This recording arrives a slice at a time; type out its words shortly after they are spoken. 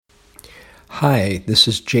Hi, this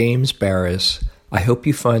is James Baraz. I hope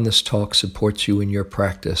you find this talk supports you in your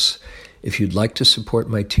practice. If you'd like to support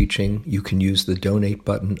my teaching, you can use the donate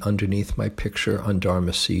button underneath my picture on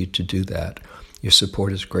Dharma Seed to do that. Your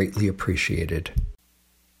support is greatly appreciated.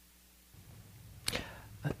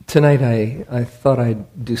 Tonight I thought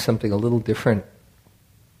I'd do something a little different.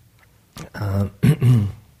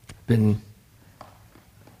 Been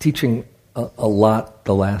teaching a lot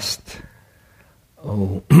the last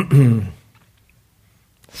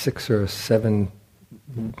 6 or 7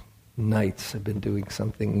 nights. I've been doing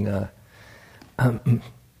something,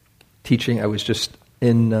 teaching. I was just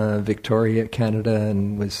in Victoria, Canada,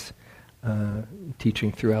 and was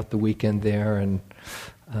teaching throughout the weekend there, and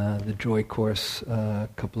the Joy course a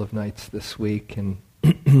couple of nights this week, and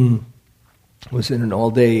was in an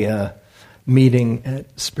all-day meeting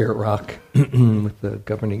at Spirit Rock with the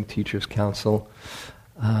Governing Teachers Council.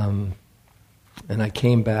 And I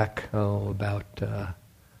came back, about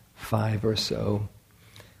 5 or so,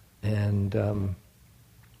 and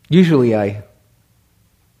usually I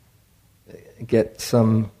get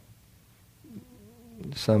some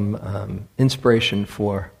inspiration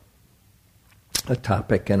for a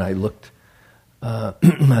topic, and I looked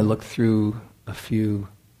through a few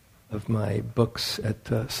of my books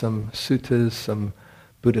at some suttas, some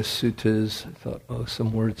Buddhist suttas. I thought,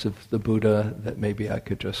 some words of the Buddha that maybe I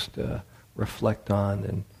could just reflect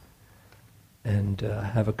on and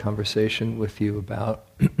have a conversation with you about.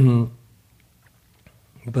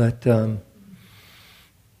 But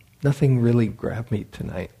nothing really grabbed me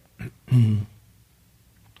tonight,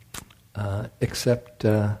 except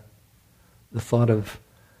the thought of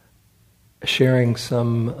sharing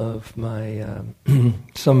some of my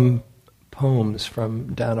some poems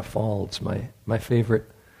from Dana Falls, my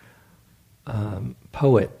favorite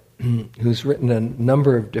poet, who's written a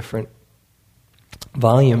number of different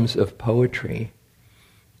volumes of poetry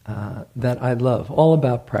that I love, all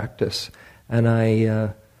about practice. And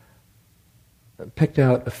I picked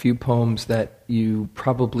out a few poems that you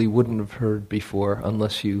probably wouldn't have heard before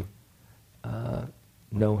unless you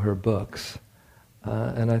know her books.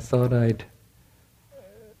 And I thought I'd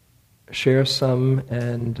share some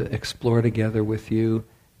and explore together with you,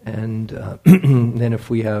 and then if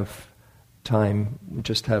we have time,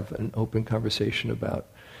 just have an open conversation about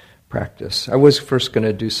practice. I was first going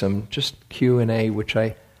to do some just Q&A, which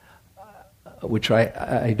I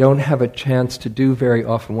don't have a chance to do very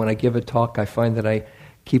often. When I give a talk, I find that I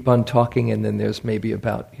keep on talking, and then there's maybe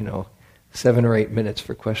about 7 or 8 minutes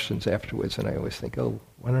for questions afterwards, and I always think,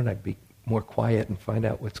 why don't I be more quiet and find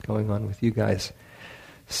out what's going on with you guys?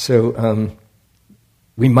 So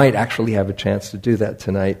we might actually have a chance to do that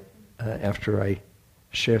tonight after I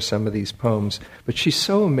share some of these poems. But she's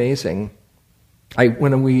so amazing.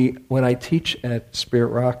 When I teach at Spirit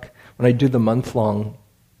Rock, when I do the month-long,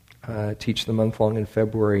 teach the month-long in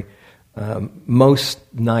February, most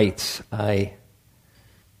nights I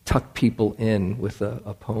tuck people in with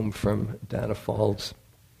a poem from Dana Falls.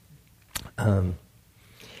 And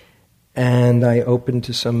I opened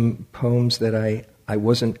to some poems that I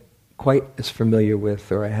wasn't quite as familiar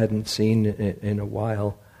with, or I hadn't seen in a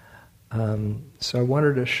while. So I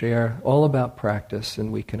wanted to share all about practice,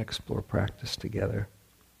 and we can explore practice together.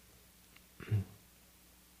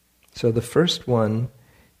 So the first one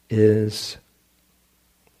is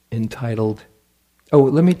entitled,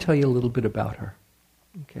 let me tell you a little bit about her.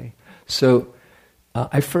 Okay, so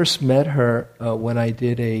I first met her when I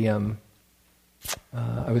did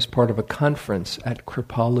I was part of a conference at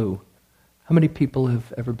Kripalu. How many people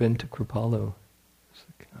have ever been to Kripalu?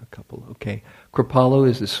 A couple, okay. Kripalu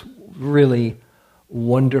is this really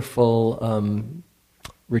wonderful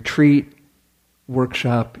retreat,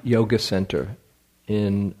 workshop, yoga center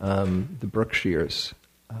in the Berkshires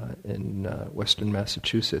in western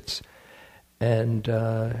Massachusetts. And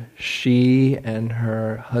she and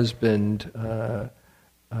her husband,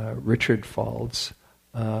 Richard Falls,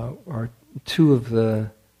 are two of the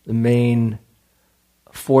main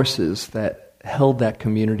forces that held that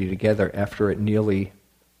community together after it nearly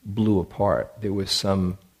blew apart. There was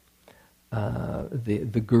some,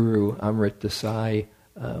 the guru, Amrit Desai,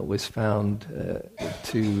 was found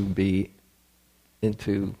to be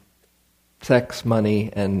into sex,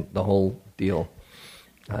 money, and the whole deal.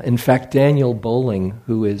 In fact, Daniel Bowling,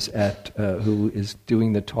 who is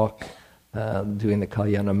doing the talk, doing the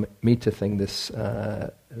Kalyana Mita thing this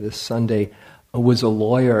Sunday, was a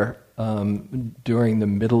lawyer during the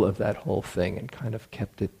middle of that whole thing and kind of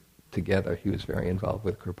kept it together. He was very involved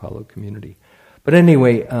with the Kripalu community. But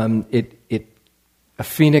anyway, a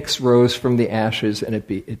phoenix rose from the ashes, and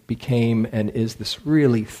it became and is this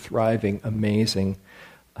really thriving, amazing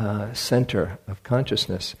center of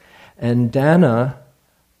consciousness. And Dana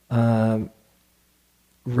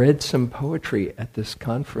read some poetry at this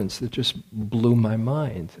conference that just blew my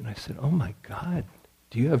mind. And I said, "Oh my God,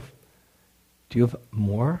 do you have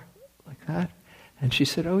more like that?" And she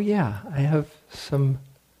said, "Oh yeah, I have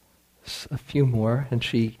a few more." And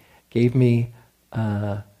she gave me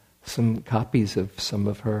some copies of some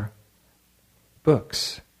of her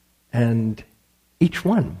books. And each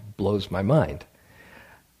one blows my mind.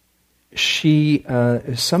 She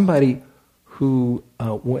is somebody who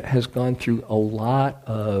has gone through a lot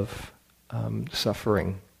of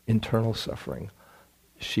suffering, internal suffering.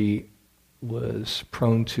 She was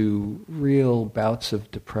prone to real bouts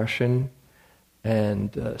of depression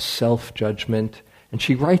and self-judgment. And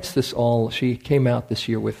she writes this all, she came out this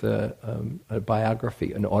year with a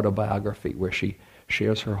biography, an autobiography, where she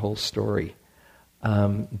shares her whole story.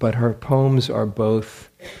 But her poems are both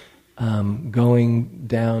going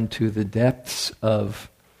down to the depths of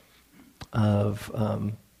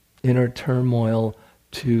inner turmoil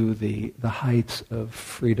to the heights of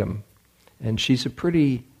freedom. And she's a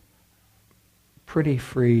pretty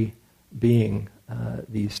free being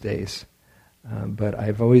these days. But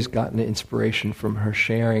I've always gotten inspiration from her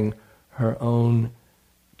sharing her own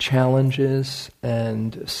challenges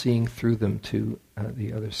and seeing through them to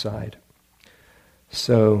the other side.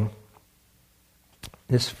 So,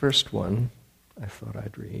 this first one I thought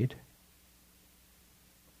I'd read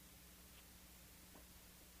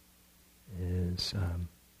is,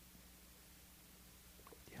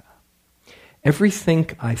 everything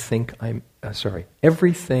I think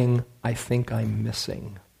I'm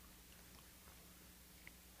missing.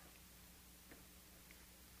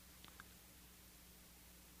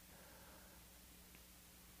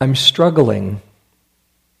 I'm struggling.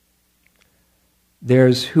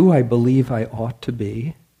 There's who I believe I ought to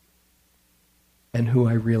be and who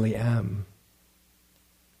I really am.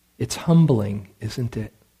 It's humbling, isn't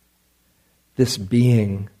it? This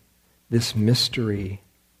being, this mystery,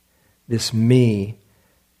 this me,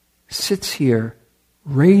 sits here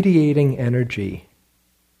radiating energy,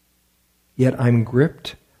 yet I'm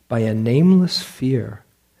gripped by a nameless fear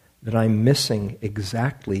that I'm missing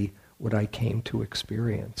exactly what I came to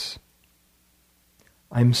experience.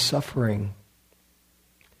 I'm suffering,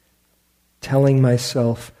 telling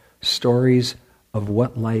myself stories of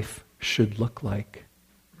what life should look like.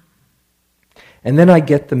 And then I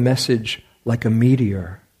get the message like a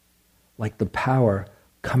meteor, like the power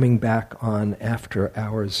coming back on after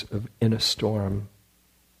hours in a storm.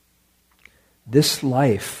 This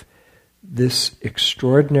life, this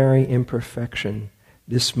extraordinary imperfection,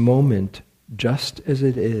 this moment just as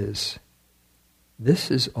it is,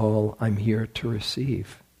 this is all I'm here to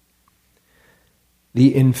receive.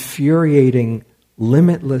 The infuriating,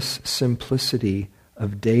 limitless simplicity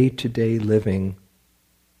of day-to-day living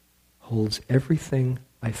holds everything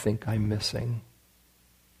I think I'm missing.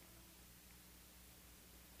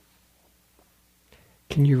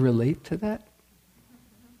 Can you relate to that?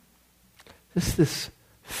 Just this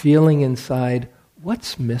feeling inside,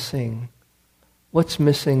 what's missing? What's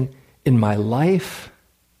missing in my life?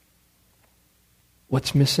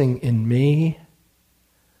 What's missing in me?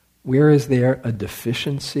 Where is there a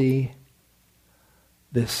deficiency?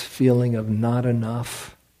 This feeling of not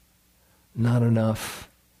enough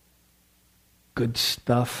good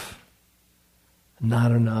stuff,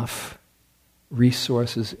 not enough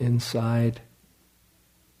resources inside.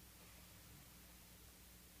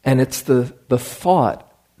 And it's the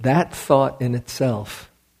thought, that thought in itself,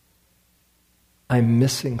 I'm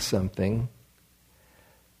missing something,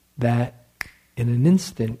 that in an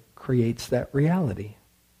instant creates that reality.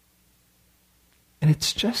 And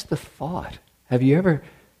it's just a thought. Have you ever,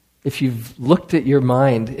 if you've looked at your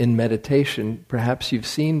mind in meditation, perhaps you've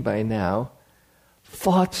seen by now,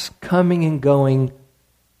 thoughts coming and going,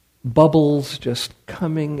 bubbles just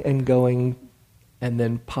coming and going, and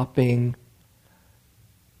then popping,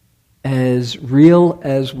 as real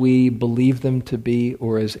as we believe them to be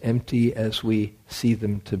or as empty as we see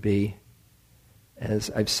them to be. As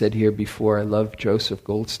I've said here before, I love Joseph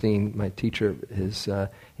Goldstein, my teacher, his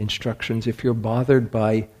instructions. If you're bothered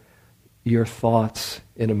by your thoughts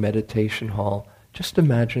in a meditation hall, just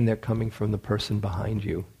imagine they're coming from the person behind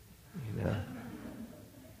you. You know?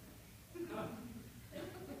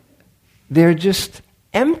 They're just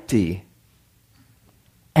empty.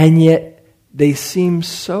 And yet they seem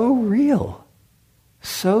so real,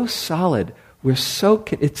 so solid. We're so,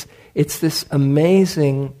 it's this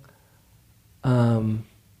amazing,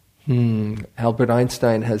 Albert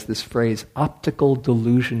Einstein has this phrase, optical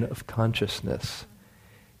delusion of consciousness.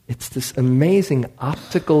 It's this amazing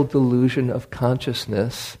optical delusion of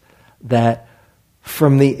consciousness that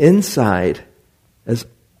from the inside, as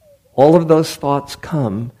all of those thoughts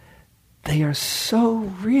come, they are so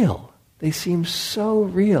real. They seem so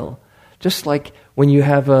real. Just like when you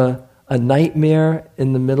have a nightmare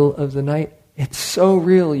in the middle of the night, it's so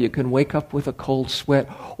real you can wake up with a cold sweat,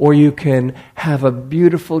 or you can have a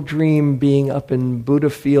beautiful dream being up in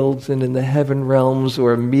Buddha fields and in the heaven realms,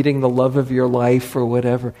 or meeting the love of your life or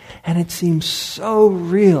whatever, and it seems so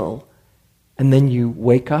real. And then you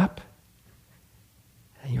wake up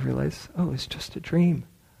and you realize, oh, it's just a dream.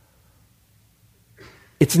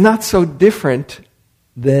 It's not so different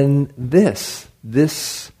than this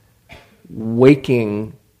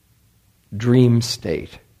waking dream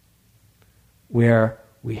state, where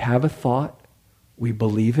we have a thought, we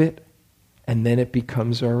believe it, and then it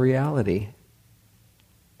becomes our reality.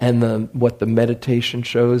 And what the meditation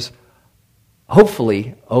shows,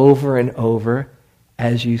 hopefully over and over,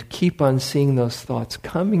 as you keep on seeing those thoughts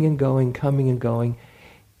coming and going,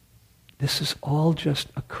 this is all just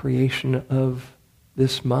a creation of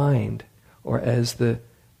this mind, or as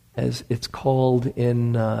it's called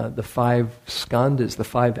in the 5 skandhas, the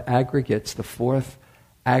 5 aggregates, the 4th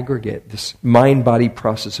aggregate, this mind-body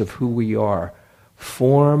process of who we are.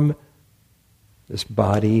 Form, this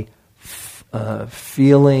body,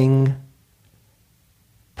 feeling,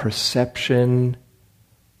 perception,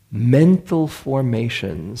 mental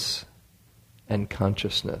formations, and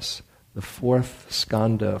consciousness. The 4th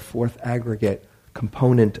skandha, 4th aggregate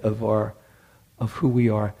component of who we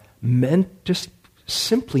are, just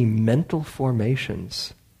simply mental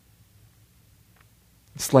formations.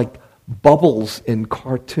 It's like bubbles in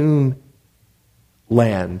cartoon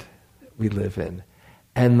land that we live in.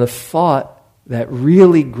 And the thought that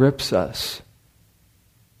really grips us,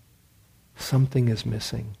 something is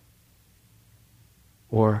missing,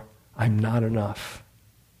 or I'm not enough.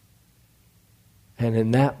 And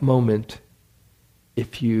in that moment,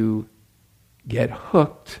 if you get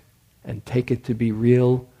hooked and take it to be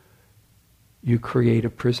real, you create a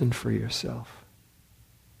prison for yourself.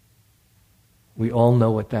 We all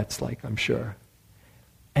know what that's like, I'm sure.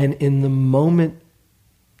 And in the moment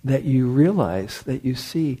that you realize, that you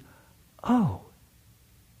see, oh,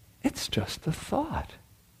 it's just a thought.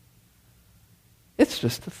 It's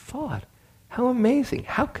just a thought. How amazing.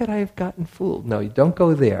 How could I have gotten fooled? No, you don't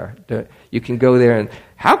go there. You can go there and,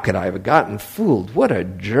 how could I have gotten fooled? What a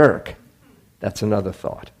jerk. That's another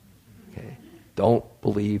thought. Okay? Don't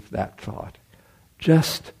believe that thought.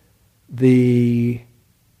 Just the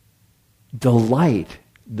delight,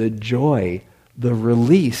 the joy, the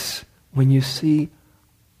release when you see,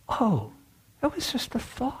 oh, that was just a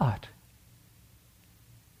thought.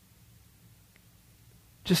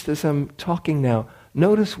 Just as I'm talking now,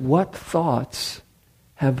 notice what thoughts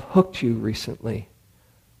have hooked you recently.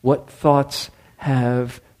 What thoughts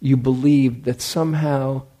have you believed that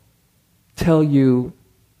somehow tell you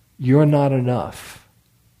you're not enough,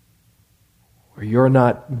 or you're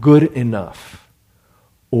not good enough,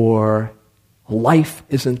 or life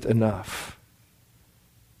isn't enough.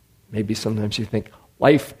 Maybe sometimes you think,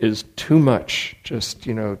 life is too much. Just,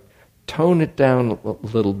 tone it down a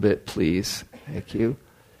little bit, please. Thank you.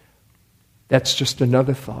 That's just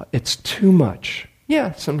another thought. It's too much.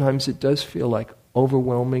 Yeah, sometimes it does feel like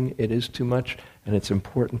overwhelming. It is too much, and it's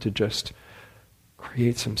important to just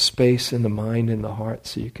create some space in the mind and the heart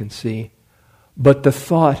so you can see. But the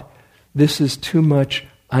thought, this is too much,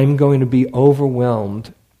 I'm going to be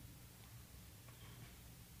overwhelmed,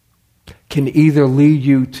 can either lead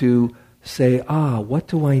you to say, what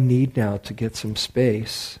do I need now to get some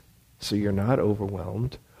space so you're not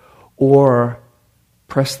overwhelmed, or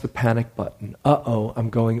press the panic button. I'm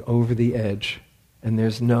going over the edge, and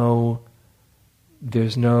there's no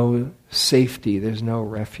safety, there's no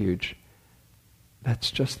refuge.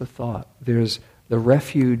 That's just a thought. There's the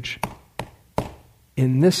refuge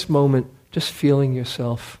in this moment, just feeling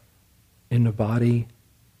yourself in the body,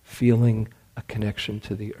 feeling a connection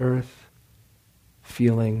to the earth,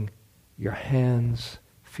 feeling your hands,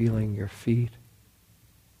 feeling your feet.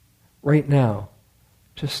 Right now,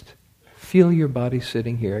 just feel your body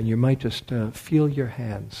sitting here, and you might just feel your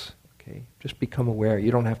hands. Okay, just become aware.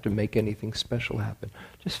 You don't have to make anything special happen.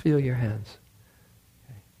 Just feel your hands.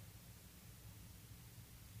 Okay.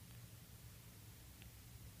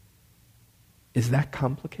 Is that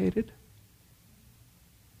complicated?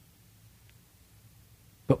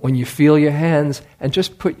 But when you feel your hands and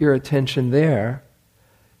just put your attention there,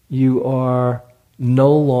 you are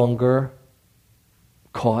no longer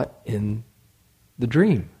caught in the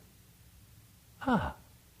dream.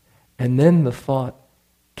 And then the thought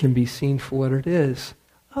can be seen for what it is.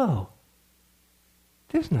 oh,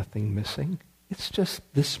 there's nothing missing. It's just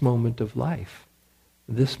this moment of life.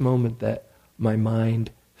 This moment that my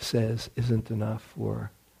mind says isn't enough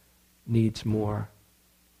or needs more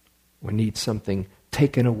or needs something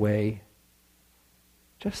taken away.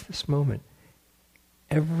 Just this moment.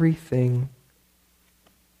 Everything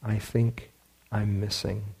I think I'm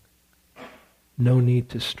missing. No need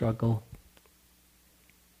to struggle.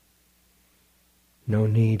 No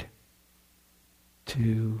need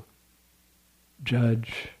to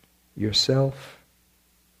judge yourself,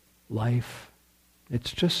 life.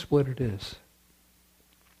 It's just what it is.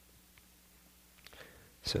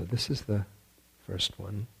 So this is the first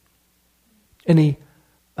one. I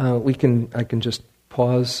can just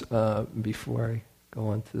pause before I go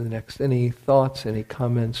on to the next. Any thoughts, any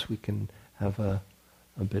comments? We can have a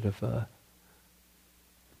bit of a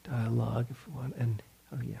dialogue if you want. And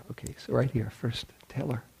okay. So right here, first,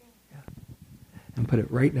 Taylor, and put it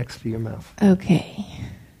right next to your mouth. Okay.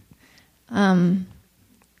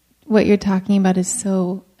 What you're talking about is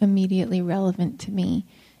so immediately relevant to me.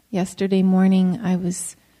 Yesterday morning, I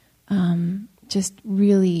was just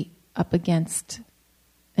really up against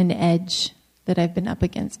an edge that I've been up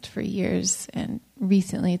against for years, and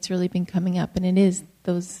recently it's really been coming up, and it is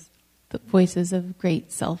the voices of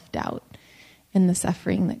great self-doubt and the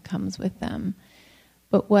suffering that comes with them.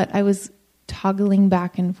 But what I was toggling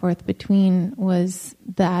back and forth between was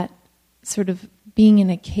that sort of being in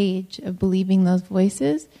a cage of believing those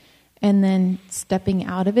voices and then stepping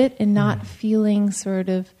out of it and not feeling sort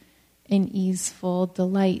of an easeful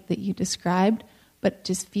delight that you described, but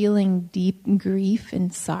just feeling deep grief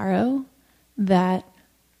and sorrow that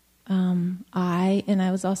I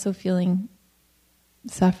was also feeling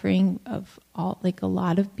suffering of a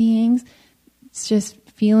lot of beings. It's just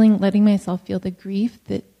letting myself feel the grief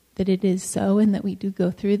that it is so, and that we do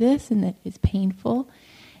go through this, and that it's painful.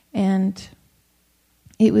 And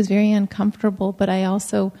it was very uncomfortable, but I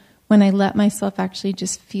also, when I let myself actually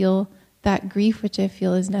just feel that grief, which I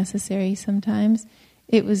feel is necessary sometimes,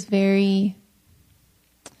 it was very,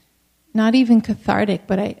 not even cathartic,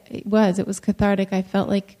 but it was cathartic. I felt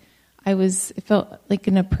like it felt like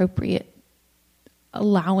an appropriate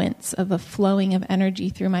allowance of a flowing of energy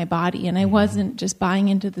through my body. And I wasn't just buying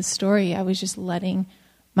into the story, I was just letting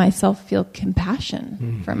myself feel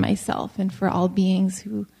compassion for myself and for all beings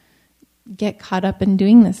who get caught up in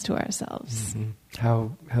doing this to ourselves.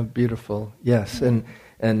 How beautiful. Yes, and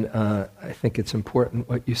I think it's important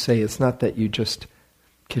what you say. It's not that you just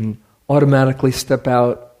can automatically step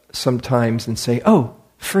out sometimes and say, oh,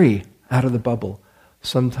 free, out of the bubble.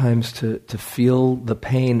 Sometimes to feel the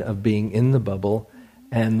pain of being in the bubble,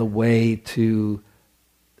 and the way to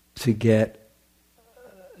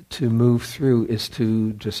move through is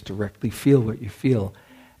to just directly feel what you feel.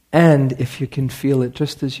 And if you can feel it,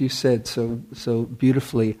 just as you said so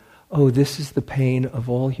beautifully, oh, this is the pain of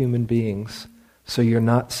all human beings, so you're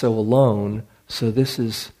not so alone, so this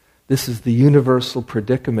is the universal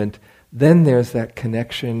predicament, then there's that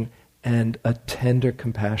connection and a tender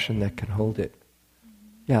compassion that can hold it.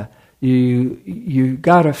 Yeah, you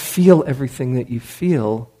gotta feel everything that you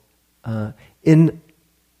feel in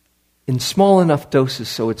small enough doses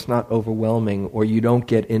so it's not overwhelming, or you don't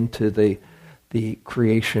get into the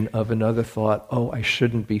creation of another thought. Oh, I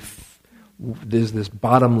shouldn't be. There's this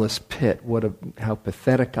bottomless pit. How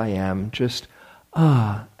pathetic I am. Just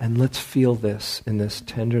and let's feel this in this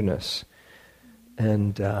tenderness.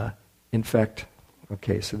 And in fact,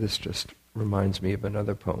 okay, so this just reminds me of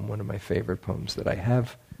another poem, one of my favorite poems that I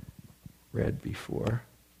have read before,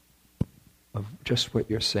 of just what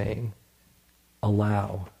you're saying.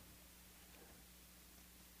 Allow.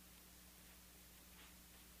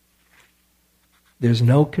 There's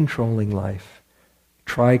no controlling life.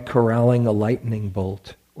 Try corralling a lightning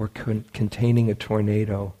bolt or containing a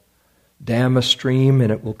tornado. Dam a stream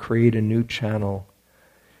and it will create a new channel.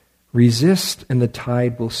 Resist and the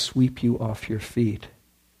tide will sweep you off your feet.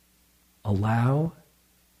 Allow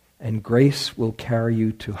and grace will carry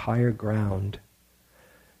you to higher ground.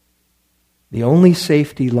 The only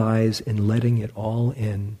safety lies in letting it all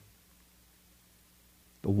in.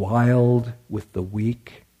 The wild with the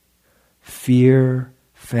weak, fear,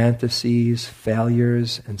 fantasies,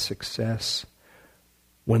 failures, and success.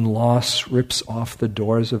 When loss rips off the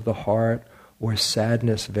doors of the heart, or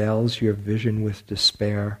sadness veils your vision with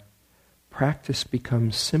despair, practice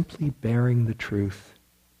becomes simply bearing the truth.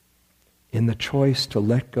 In the choice to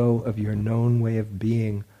let go of your known way of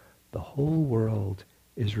being, the whole world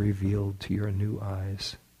is revealed to your new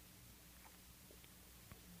eyes.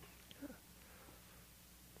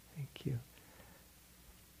 Thank you.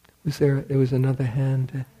 There was another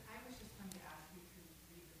hand? I was just going to ask you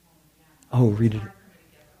to read Oh, read it.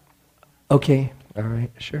 Okay, all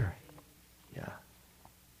right, sure. Yeah.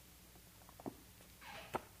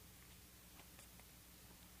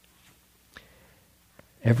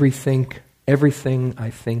 Everything I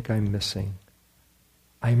think I'm missing.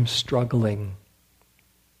 I'm struggling.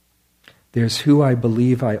 There's who I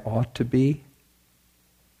believe I ought to be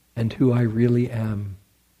and who I really am.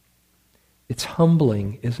 It's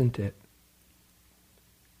humbling, isn't it?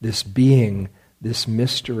 This being, this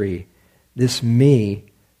mystery, this me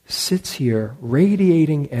sits here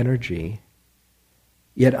radiating energy,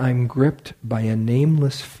 yet I'm gripped by a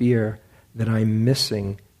nameless fear that I'm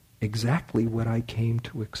missing exactly what I came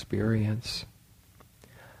to experience.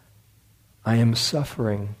 I am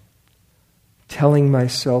suffering, telling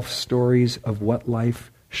myself stories of what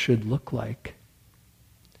life should look like.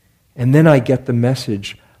 And then I get the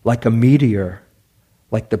message like a meteor,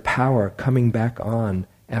 like the power coming back on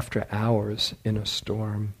after hours in a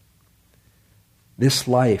storm. This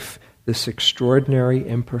life, this extraordinary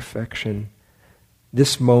imperfection,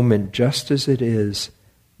 this moment just as it is,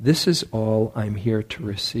 this is all I'm here to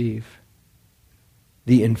receive.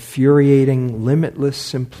 The infuriating, limitless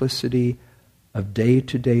simplicity of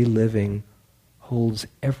day-to-day living holds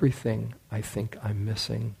everything I think I'm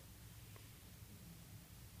missing.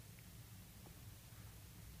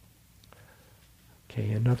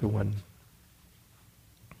 Okay, another one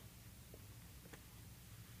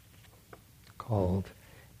called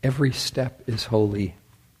Every Step is Holy.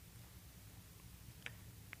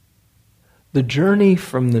 The journey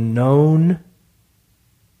from the known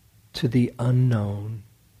to the unknown,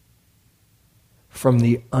 from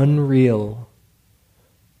the unreal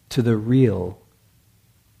to the real,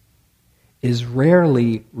 is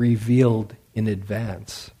rarely revealed in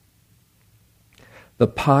advance. The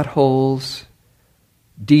potholes,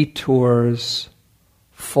 detours,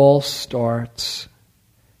 false starts,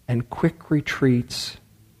 and quick retreats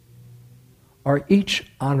are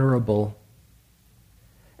each honorable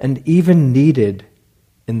and even needed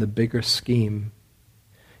in the bigger scheme,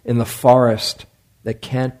 in the forest that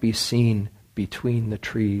can't be seen between the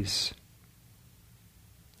trees.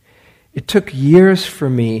 It took years for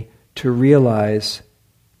me to realize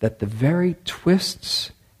that the very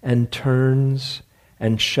twists and turns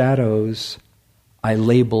and shadows I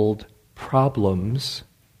labeled problems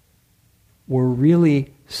were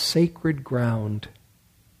really sacred ground,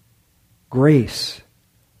 grace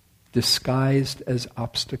disguised as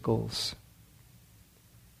obstacles,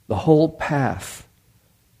 the whole path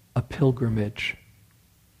a pilgrimage,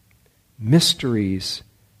 mysteries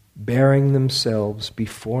bearing themselves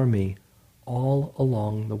before me all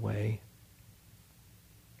along the way.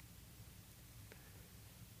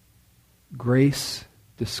 Grace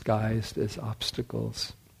disguised as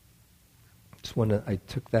obstacles. I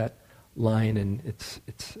took that line, and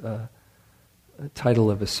it's a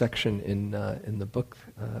title of a section in the book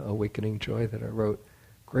Awakening Joy that I wrote.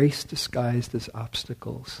 Grace disguised as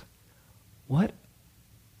obstacles. What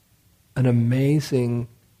an amazing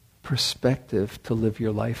perspective to live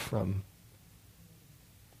your life from.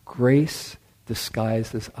 Grace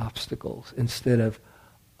disguised as obstacles instead of,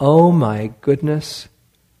 oh my goodness,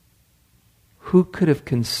 who could have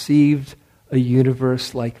conceived a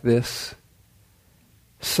universe like this?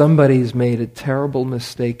 Somebody's made a terrible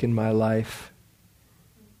mistake in my life.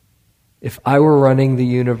 If I were running the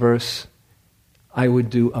universe, I would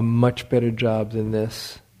do a much better job than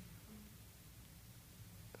this.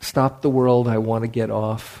 Stop the world, I want to get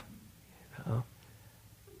off.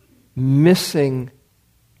 Missing,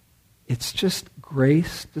 it's just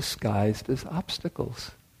grace disguised as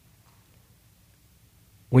obstacles.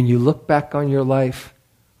 When you look back on your life,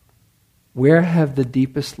 where have the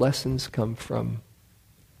deepest lessons come from?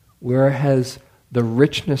 Where has the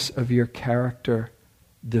richness of your character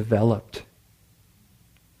developed?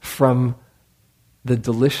 From the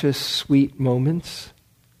delicious, sweet moments?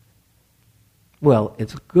 Well,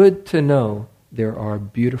 it's good to know there are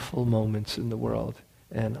beautiful moments in the world,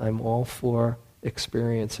 and I'm all for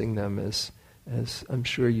experiencing them, as I'm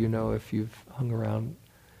sure you know if you've hung around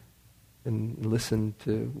and listened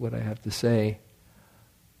to what I have to say.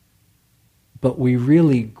 But we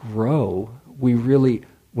really grow.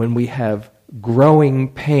 When we have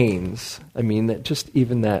growing pains, I mean, that just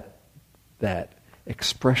even that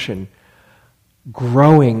expression,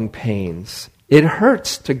 growing pains, it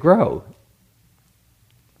hurts to grow.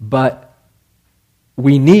 But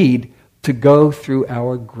we need to go through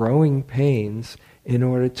our growing pains in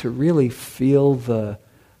order to really feel the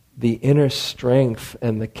inner strength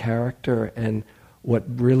and the character and what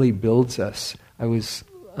really builds us. I was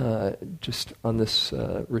just on this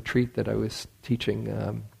retreat that I was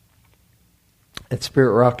teaching at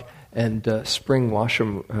Spirit Rock, And Spring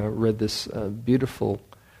Washam read this beautiful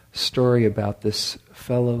story about this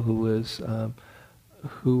fellow who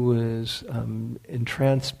was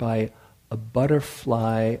entranced by a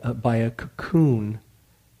butterfly, by a cocoon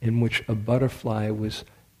in which a butterfly was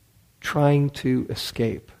trying to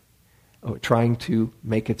escape, or trying to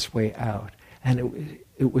make its way out. And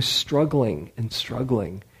it was struggling and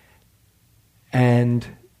struggling. And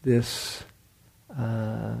this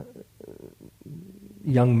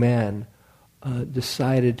young man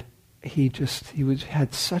decided he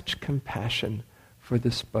had such compassion for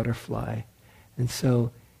this butterfly. And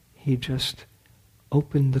so he just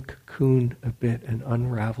opened the cocoon a bit and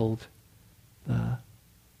unraveled the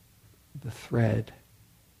thread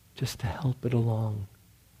just to help it along.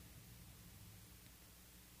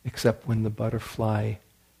 Except when the butterfly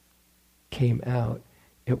came out,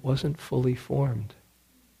 it wasn't fully formed.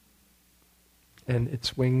 And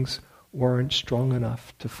its wings weren't strong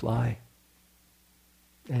enough to fly.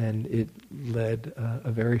 And it led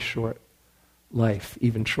a very short life,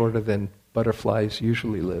 even shorter than butterflies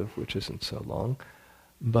usually live, which isn't so long.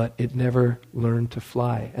 But it never learned to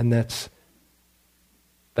fly. And that's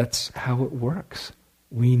how it works.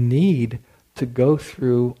 We need to go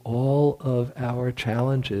through all of our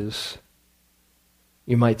challenges.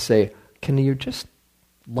 You might say, can you just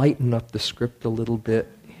lighten up the script a little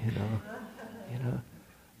bit? You know.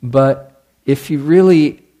 But if you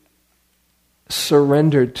really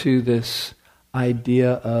surrender to this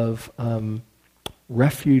idea of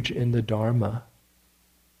refuge in the Dharma,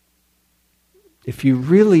 if you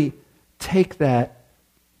really take that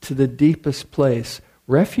to the deepest place,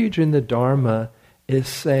 refuge in the Dharma is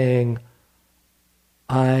saying,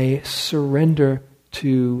 I surrender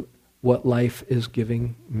to what life is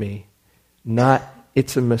giving me. Not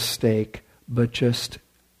it's a mistake, but just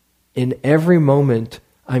in every moment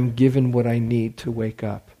I'm given what I need to wake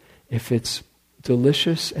up. If it's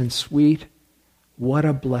delicious and sweet, what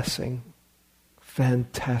a blessing.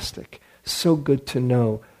 Fantastic. So good to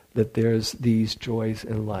know that there's these joys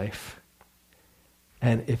in life.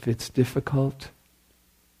 And if it's difficult,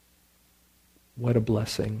 what a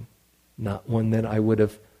blessing. Not one that I would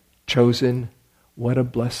have chosen. What a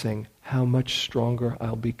blessing. How much stronger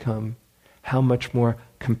I'll become. How much more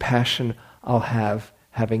compassion I'll have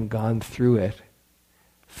having gone through it.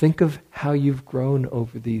 Think of how you've grown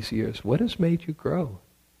over these years. What has made you grow?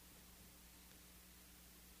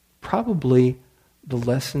 Probably the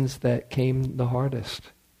lessons that came the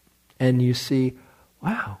hardest. And you see,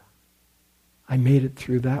 wow, I made it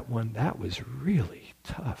through that one. That was really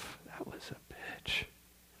tough. That was a bitch.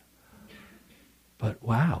 But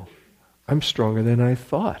wow, I'm stronger than I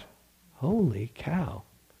thought. Holy cow.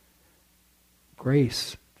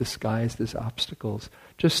 Grace disguised as obstacles.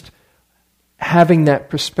 Just having that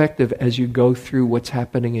perspective as you go through what's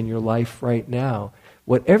happening in your life right now,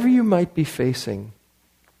 whatever you might be facing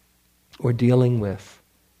or dealing with,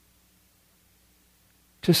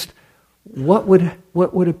 just what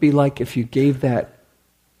would it be like if you gave that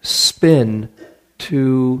spin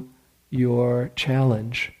to your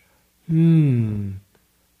challenge?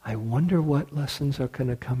 I wonder what lessons are going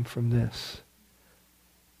to come from this.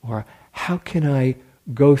 Or how can I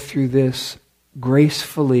go through this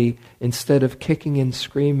gracefully instead of kicking and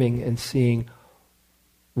screaming and seeing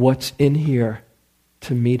what's in here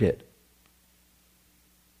to meet it?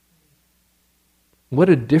 What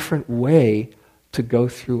a different way to go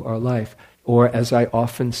through our life. Or as I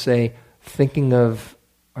often say, thinking of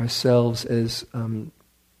ourselves as,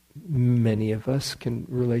 many of us can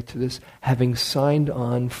relate to this, having signed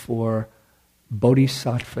on for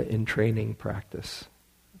bodhisattva in training practice.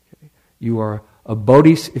 Okay? You are a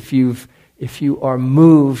bodhisattva if you are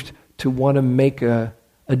moved to want to make a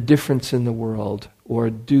difference in the world or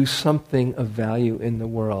do something of value in the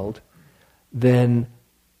world, then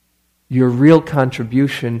your real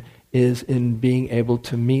contribution is in being able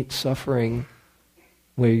to meet suffering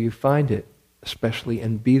where you find it, especially,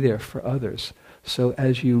 and be there for others. So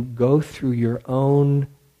as you go through your own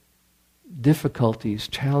difficulties,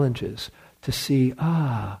 challenges, to see,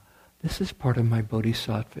 this is part of my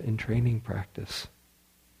bodhisattva in training practice.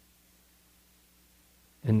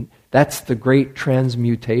 And that's the great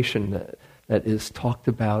transmutation that is talked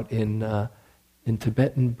about in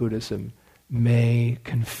Tibetan Buddhism. May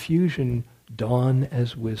confusion dawn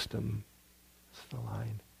as wisdom. That's the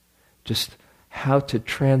line. Just how to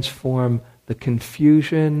transform the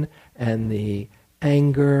confusion and the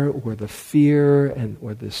anger or the fear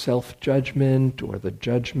or the self-judgment or the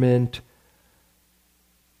judgment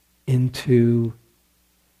into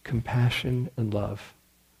compassion and love.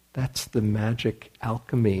 That's the magic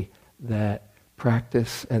alchemy that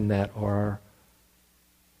practice and that our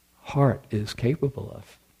heart is capable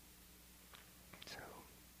of. So,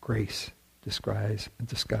 grace disguised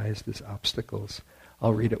as obstacles.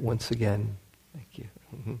 I'll read it once again. Thank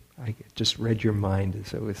you. I just read your mind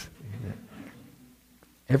as I was reading it.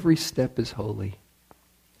 Every step is holy.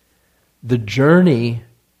 The journey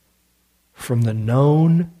from the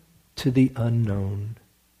known to the unknown,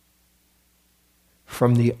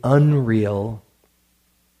 from the unreal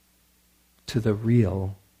to the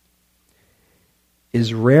real,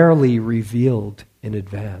 is rarely revealed in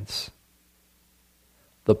advance.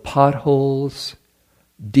 The potholes,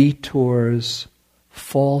 detours,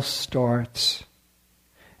 false starts,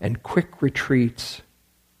 and quick retreats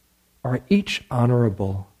are each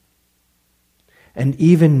honorable and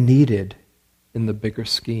even needed in the bigger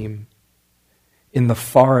scheme, in the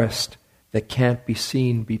forest that can't be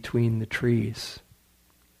seen between the trees.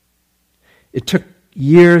 It took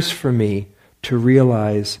years for me to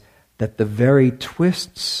realize that the very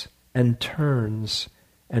twists and turns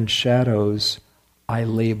and shadows I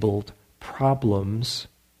labeled problems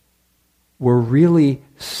were really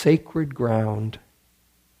sacred ground,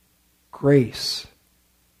 grace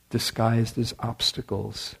disguised as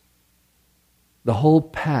obstacles, the whole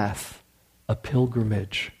path a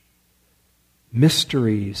pilgrimage,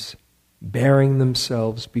 mysteries bearing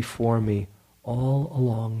themselves before me all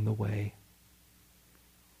along the way.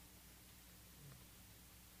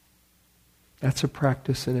 That's a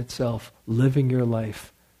practice in itself, living your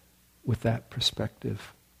life with that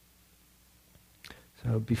perspective.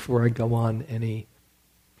 So before I go on, any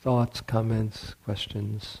thoughts, comments,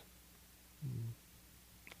 questions,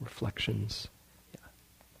 reflections? Yeah.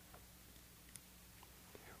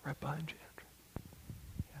 Right behind you,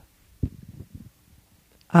 Andrew.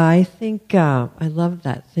 Yeah. I think I love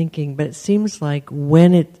that thinking, but it seems like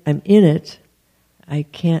when I'm in it, I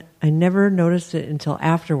never notice it until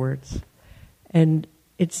afterwards. And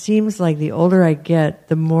it seems like the older I get,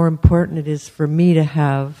 the more important it is for me to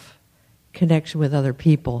have connection with other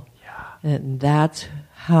people. Yeah. And that's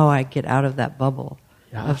how I get out of that bubble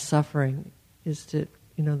of suffering, is to,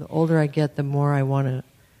 the older I get, the more I want to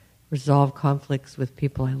resolve conflicts with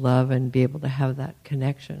people I love and be able to have that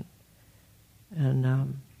connection.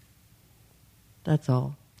 And that's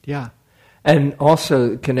all. Yeah. And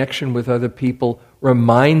also connection with other people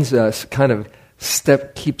reminds us, kind of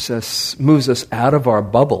moves us out of our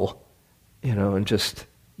bubble, and just,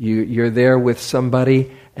 you're there with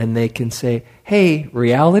somebody and they can say, hey,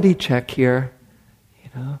 reality check here,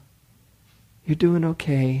 you're doing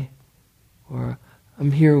okay, or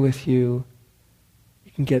I'm here with you,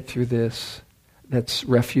 you can get through this. That's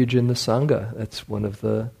refuge in the Sangha. That's one of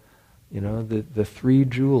the, the three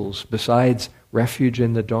jewels. Besides refuge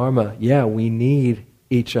in the Dharma, we need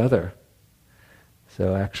each other.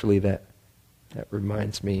 So actually that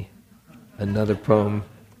reminds me, another poem.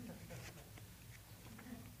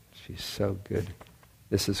 She's so good.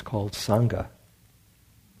 This is called Sangha.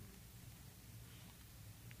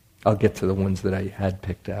 I'll get to the ones that I had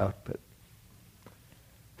picked out, but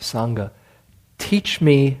Sangha. Teach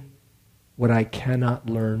me what I cannot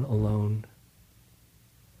learn alone.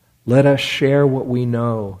 Let us share what we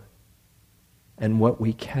know and what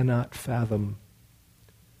we cannot fathom.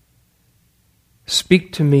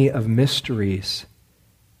 Speak to me of mysteries,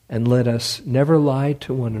 and let us never lie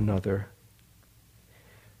to one another.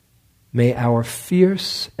 May our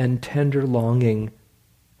fierce and tender longing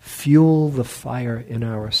fuel the fire in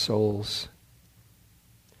our souls.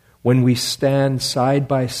 When we stand side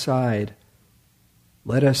by side,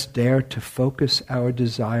 let us dare to focus our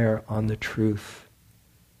desire on the truth.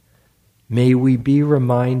 May we be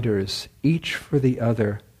reminders, each for the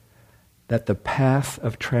other, that the path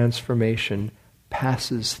of transformation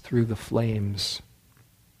passes through the flames.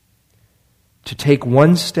 To take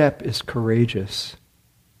one step is courageous.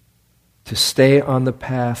 To stay on the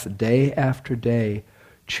path day after day,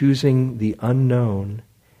 choosing the unknown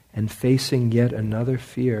and facing yet another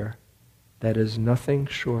fear, that is nothing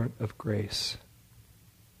short of grace.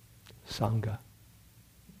 Sangha.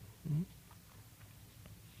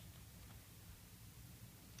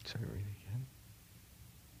 Sorry, read it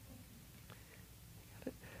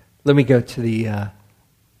again. Let me go to the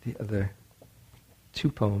other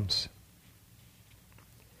two poems.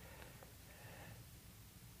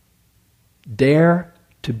 Dare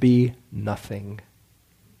to be nothing.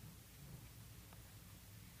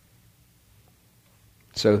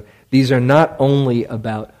 So these are not only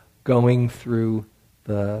about going through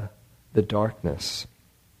the darkness.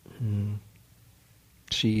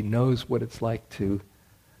 She knows what it's like to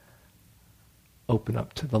open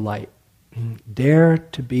up to the light. Dare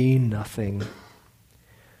to be nothing.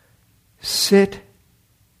 Sit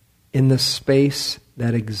in the space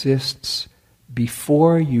that exists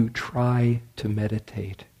before you try to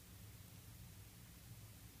meditate.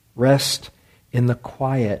 Rest in the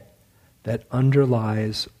quiet that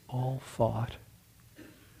underlies all thought.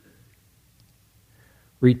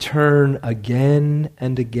 Return again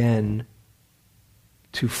and again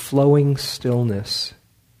to flowing stillness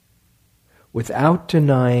without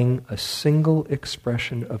denying a single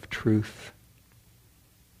expression of truth.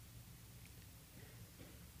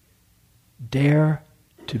 Dare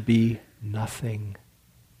to be nothing,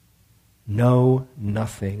 know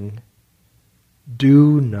nothing,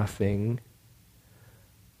 do nothing,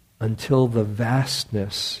 until the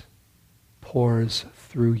vastness pours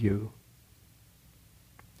through you.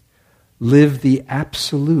 Live the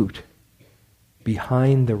absolute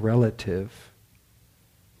behind the relative,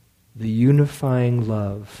 the unifying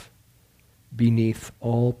love beneath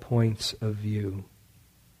all points of view.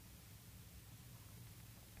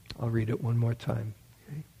 I'll read it one more time.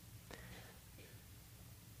 Okay.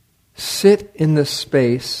 Sit in the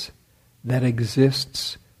space that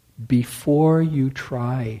exists before you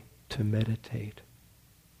try to meditate.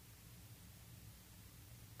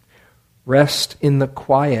 Rest in the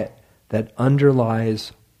quiet that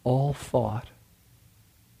underlies all thought.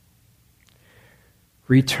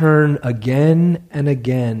 Return again and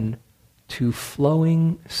again to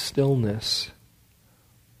flowing stillness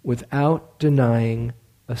without denying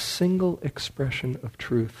a single expression of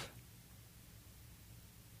truth.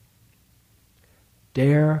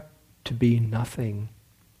 Dare to be nothing,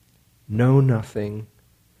 know nothing,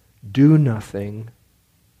 do nothing,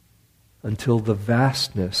 until the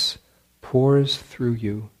vastness pours through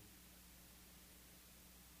you.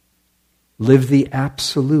 Live the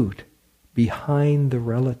absolute behind the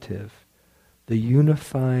relative, the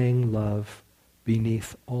unifying love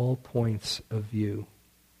beneath all points of view.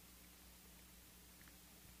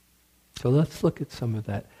 So let's look at some of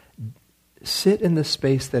that. Sit in the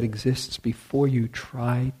space that exists before you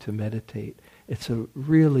try to meditate. It's a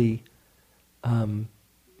really,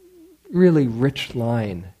 really rich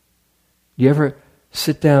line. You ever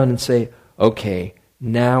sit down and say, okay,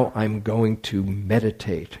 now I'm going to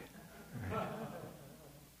meditate?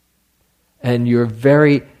 And your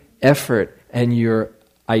very effort and your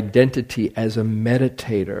identity as a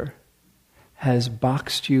meditator has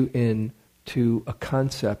boxed you in to a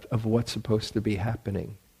concept of what's supposed to be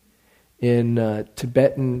happening. In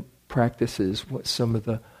Tibetan practices, what some of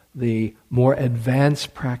the more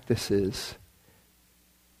advanced practices,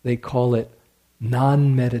 they call it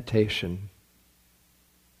non-meditation.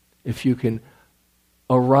 If you can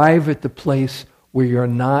arrive at the place where you're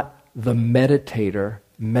not the meditator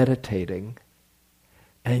meditating,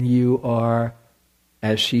 and you are,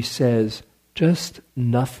 as she says, just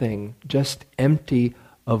nothing, just empty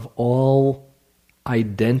of all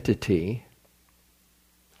identity.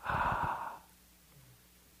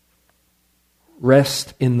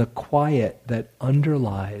 Rest in the quiet that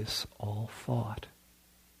underlies all thought.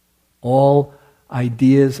 All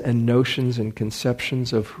ideas and notions and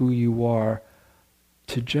conceptions of who you are,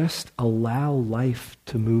 to just allow life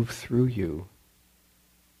to move through you.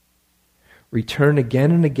 Return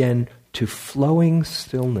again and again to flowing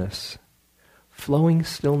stillness. Flowing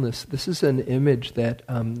stillness. This is an image that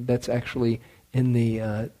that's actually in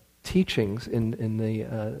the teachings, in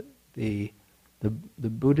the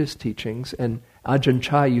Buddhist teachings, and Ajahn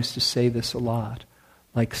Chah used to say this a lot,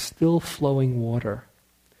 like still flowing water,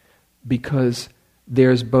 because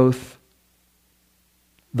there's both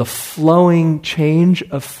the flowing change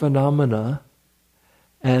of phenomena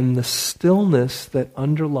and the stillness that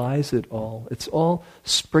underlies it all. It's all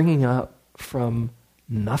springing up from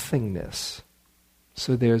nothingness.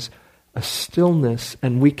 So there's a stillness,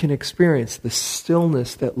 and we can experience the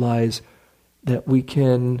stillness that lies, that we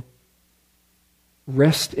can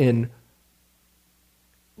rest in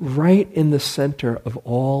right in the center of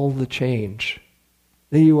all the change.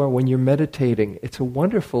 There you are when you're meditating. It's a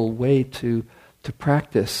wonderful way to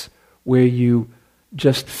practice, where you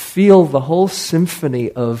just feel the whole symphony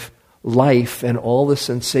of life and all the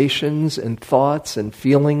sensations and thoughts and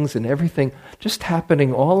feelings and everything just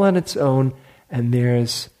happening all on its own, and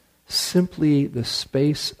there's simply the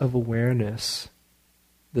space of awareness,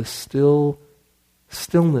 the stillness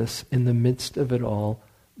in the midst of it all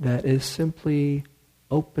that is simply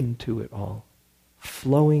open to it all.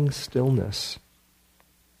 Flowing stillness.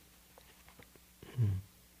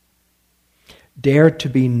 Dare to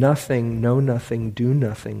be nothing, know nothing, do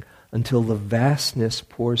nothing, until the vastness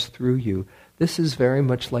pours through you. This is very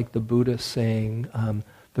much like the Buddha saying,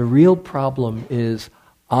 the real problem is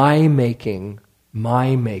I-making,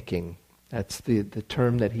 my-making. That's the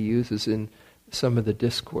term that he uses in some of the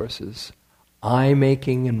discourses. I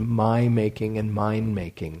making and my making and mine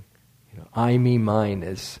making. I, me, mine,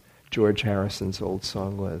 as George Harrison's old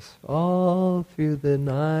song was. All through the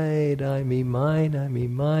night, I, me, mine, I, me,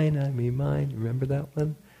 mine, I, me, mine. Remember that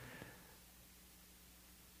one?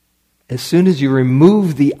 As soon as you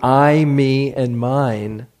remove the I, me, and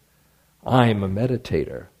mine, I'm a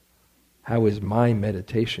meditator. How is my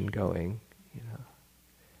meditation going?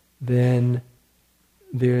 Then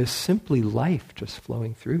there's simply life just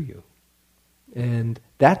flowing through you. And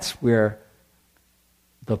that's where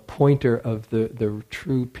the pointer of the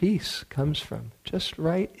true peace comes from. Just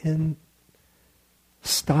right in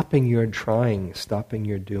stopping your trying, stopping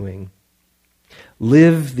your doing.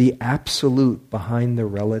 Live the absolute behind the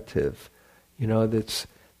relative. That's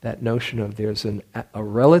that notion of there's a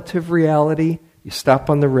relative reality. You stop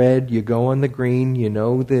on the red, you go on the green, you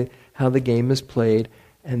know how the game is played.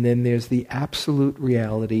 And then there's the absolute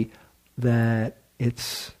reality that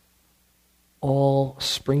it's all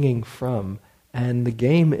springing from. And the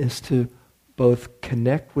game is to both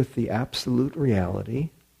connect with the absolute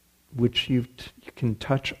reality, which you can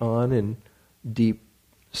touch on in deep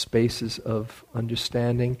spaces of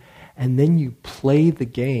understanding, and then you play the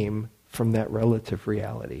game from that relative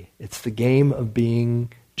reality. It's the game of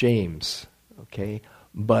being James, okay?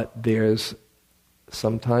 But there's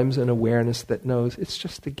sometimes an awareness that knows it's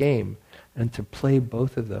just a game. And to play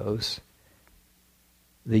both of those,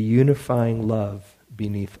 the unifying love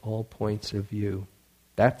beneath all points of view,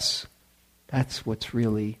 that's what's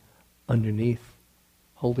really underneath,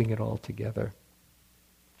 holding it all together.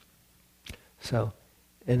 So,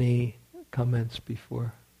 any comments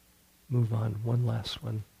before move on? One last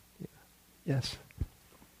one. Yeah. Yes.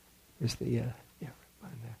 Is the right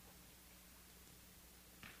behind there.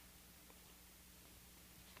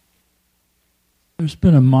 There's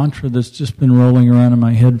been a mantra that's just been rolling around in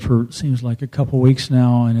my head for, it seems like, a couple weeks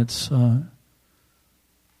now, and it's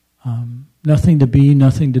nothing to be,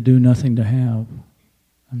 nothing to do, nothing to have.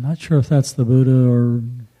 I'm not sure if that's the Buddha or...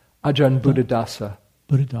 Ajahn Buddhadasa.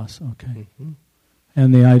 Buddhadasa, okay. Mm-hmm.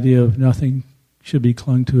 And the idea of nothing should be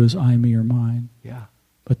clung to as I, me, or mine. Yeah.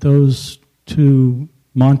 But those two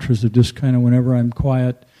mantras are just kind of, whenever I'm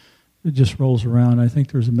quiet, it just rolls around. I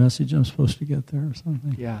think there's a message I'm supposed to get there or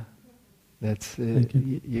something. Yeah. That's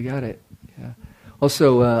you got it. Yeah.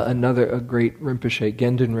 Also, a great Rinpoche,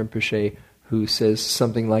 Gendon Rinpoche, who says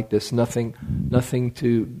something like this: nothing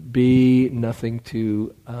to be, nothing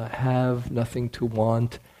to have, nothing to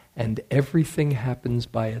want, and everything happens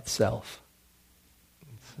by itself.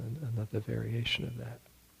 It's another variation of that.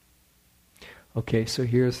 Okay, so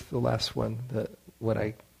here's the last one. What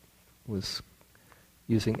I was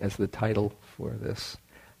using as the title for this: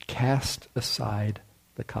 cast aside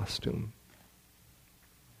the costume.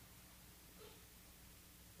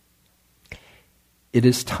 It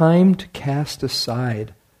is time to cast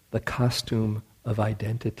aside the costume of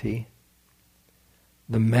identity,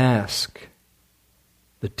 the mask,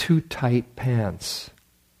 the too tight pants,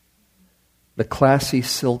 the classy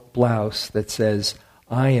silk blouse that says,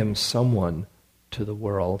 I am someone to the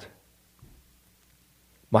world.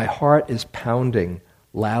 My heart is pounding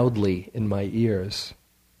loudly in my ears.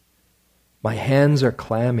 My hands are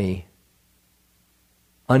clammy.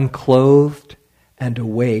 Unclothed and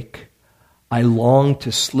awake, I long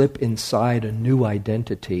to slip inside a new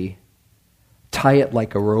identity, tie it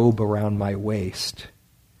like a robe around my waist,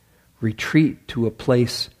 retreat to a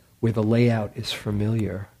place where the layout is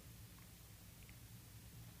familiar.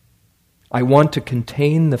 I want to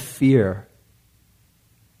contain the fear,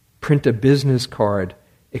 print a business card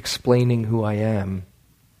explaining who I am,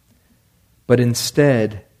 but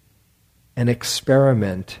instead, an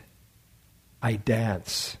experiment, I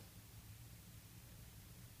dance.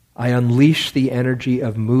 I unleash the energy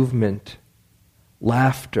of movement,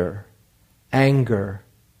 laughter, anger,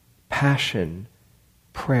 passion,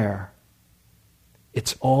 prayer.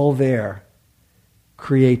 It's all there.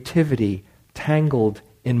 Creativity tangled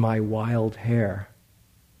in my wild hair.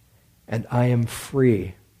 And I am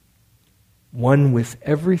free, one with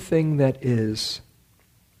everything that is.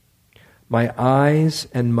 My eyes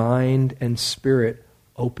and mind and spirit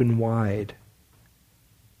open wide.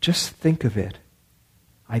 Just think of it.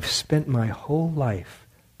 I've spent my whole life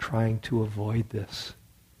trying to avoid this.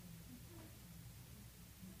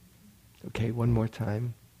 Okay, one more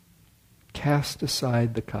time. Cast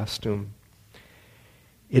aside the costume.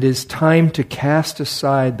 It is time to cast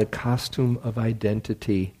aside the costume of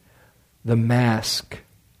identity, the mask,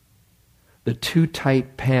 the too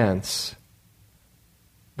tight pants,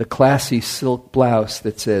 the classy silk blouse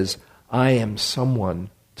that says, I am someone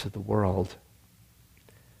to the world.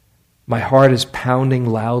 My heart is pounding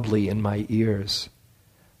loudly in my ears.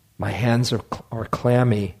 My hands are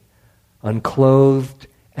clammy. Unclothed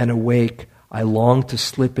and awake, I long to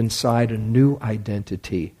slip inside a new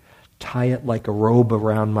identity, tie it like a robe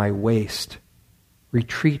around my waist,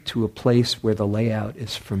 retreat to a place where the layout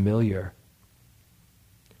is familiar.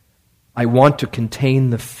 I want to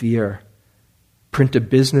contain the fear, print a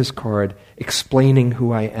business card explaining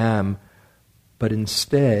who I am, but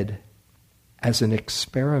instead, as an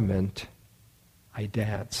experiment, I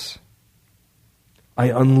dance. I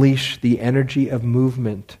unleash the energy of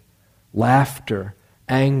movement, laughter,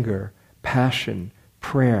 anger, passion,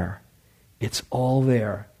 prayer. It's all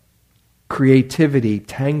there. Creativity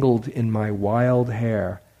tangled in my wild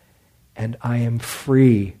hair, and I am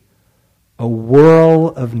free, a whirl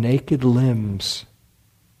of naked limbs,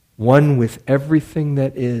 one with everything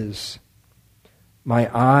that is. My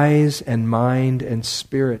eyes and mind and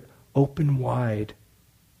spirit open wide.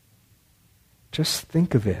 Just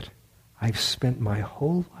think of it. I've spent my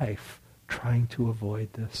whole life trying to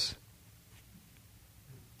avoid this.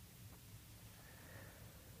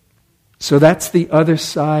 So that's the other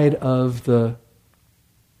side of the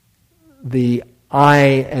I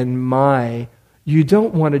and my. You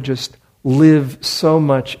don't want to just live so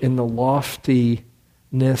much in the loftiness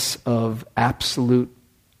of absolute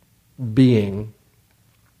being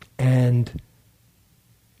and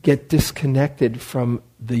get disconnected from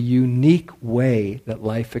the unique way that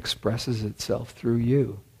life expresses itself through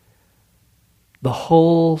you. The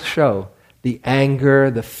whole show, the anger,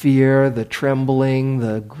 the fear, the trembling,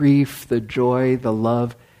 the grief, the joy, the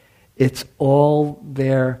love, it's all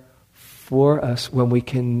there for us when we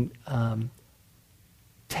can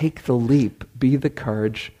take the leap,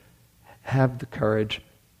 have the courage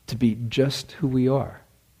to be just who we are.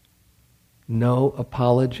 No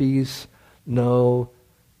apologies, no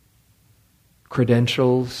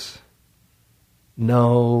credentials,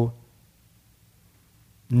 no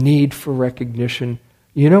need for recognition.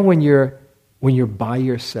 You know, when you're by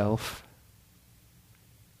yourself,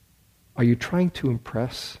 are you trying to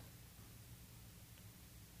impress?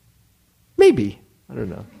 Maybe. I don't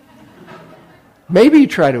know. Maybe you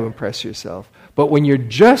try to impress yourself. But when you're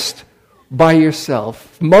just by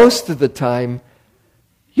yourself, most of the time,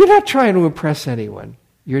 you're not trying to impress anyone.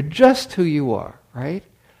 You're just who you are, right?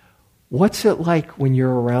 What's it like when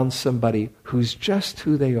you're around somebody who's just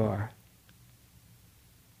who they are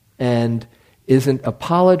and isn't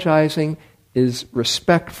apologizing, is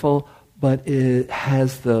respectful, but it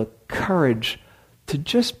has the courage to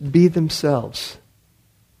just be themselves?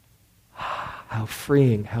 How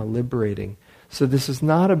freeing, how liberating. So this is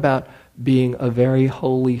not about being a very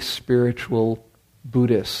holy spiritual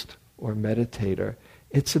Buddhist or meditator.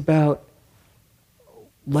 It's about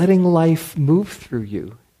letting life move through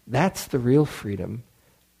you. That's the real freedom.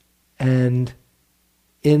 And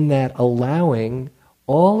in that allowing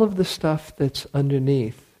all of the stuff that's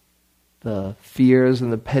underneath, the fears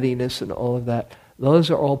and the pettiness and all of that, those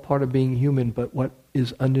are all part of being human, but what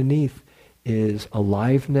is underneath is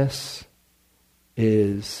aliveness,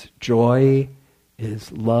 is joy,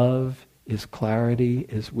 is love, is clarity,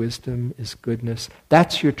 is wisdom, is goodness.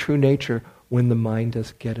 That's your true nature when the mind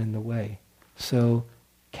doesn't get in the way. So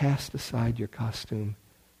cast aside your costume.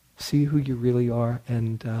 See who you really are,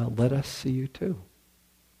 and let us see you too.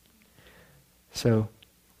 So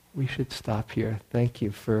we should stop here. Thank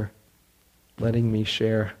you for letting me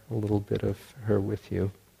share a little bit of her with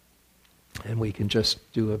you. And we can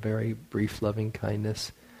just do a very brief loving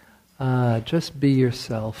kindness. Just be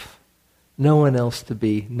yourself. No one else to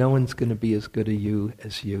be. No one's going to be as good a you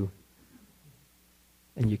as you.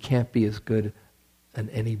 And you can't be as good an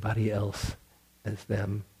anybody else as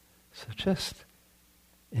them. So just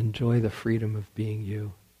enjoy the freedom of being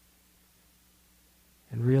you.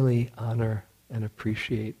 And really honor and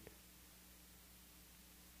appreciate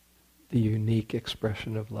the unique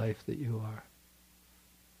expression of life that you are.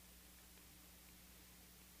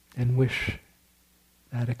 And wish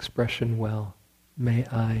that expression well. May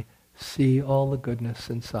I see all the goodness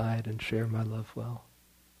inside and share my love well.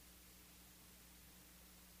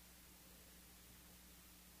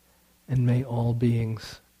 And may all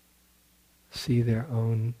beings see their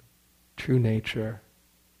own true nature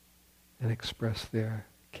and express their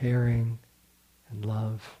caring and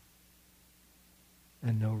love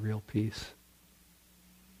and know real peace.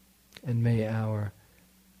 And may our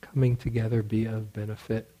coming together be of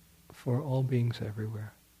benefit for all beings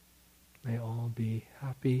everywhere. May all be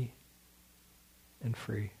happy and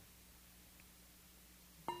free.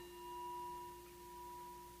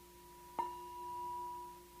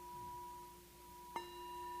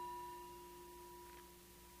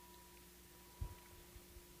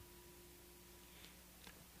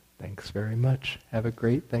 Thank Thanks very much. Have a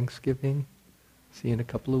great Thanksgiving. See you in a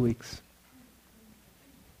couple of weeks.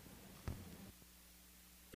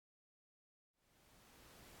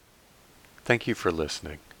 Thank you for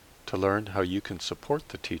listening. To learn how you can support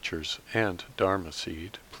the teachers and Dharma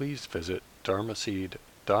Seed, please visit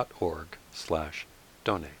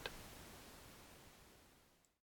dharmaseed.org/donate.